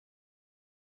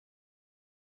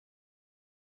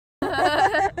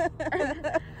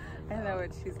I know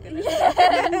what she's gonna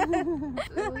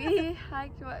say. We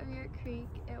hiked Wet Beaver Creek.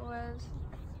 It was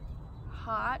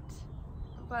hot,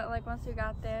 but like once we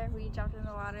got there, we jumped in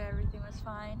the water, everything was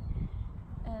fine.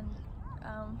 And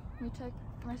we took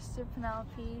my sister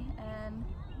Penelope and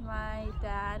my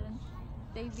dad, and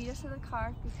they beat us to the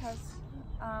car because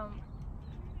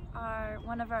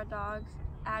one of our dogs,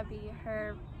 Abby,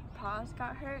 her paws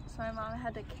got hurt, so my mom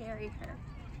had to carry her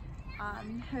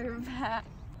on her back.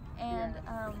 And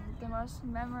the most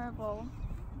memorable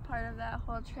part of that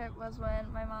whole trip was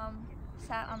when my mom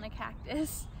sat on the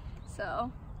cactus.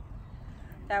 So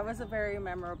that was a very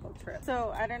memorable trip.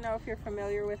 So I don't know if you're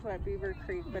familiar with Wet Beaver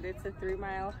Creek, but it's a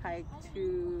 3-mile hike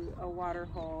to a water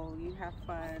hole. You have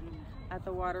fun at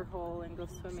the water hole and go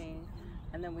swimming.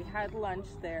 And then we had lunch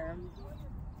there.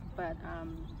 But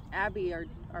Abby,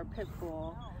 our pit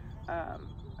bull,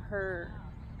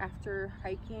 after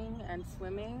hiking and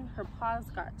swimming, her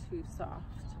paws got too soft.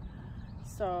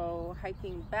 So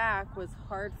hiking back was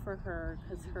hard for her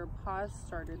because her paws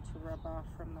started to rub off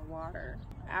from the water.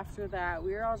 After that,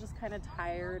 we were all just kind of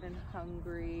tired and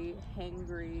hungry,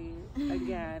 hangry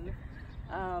again.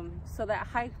 So that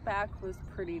hike back was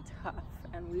pretty tough,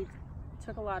 and we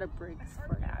took a lot of breaks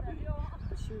for Abby,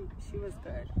 but she was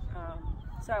good.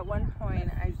 So at one point,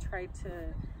 I tried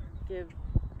to give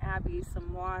Abby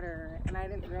some water, and I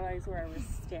didn't realize where I was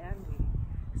standing.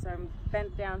 So I'm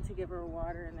bent down to give her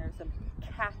water, and there's a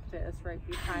cactus right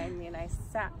behind me, and I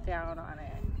sat down on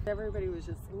it. Everybody was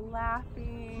just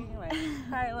laughing, like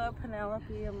Kyla,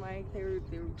 Penelope, and Mike. They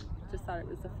just thought it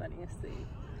was the funniest thing.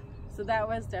 So that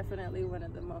was definitely one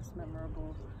of the most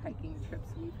memorable hiking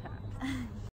trips we've had.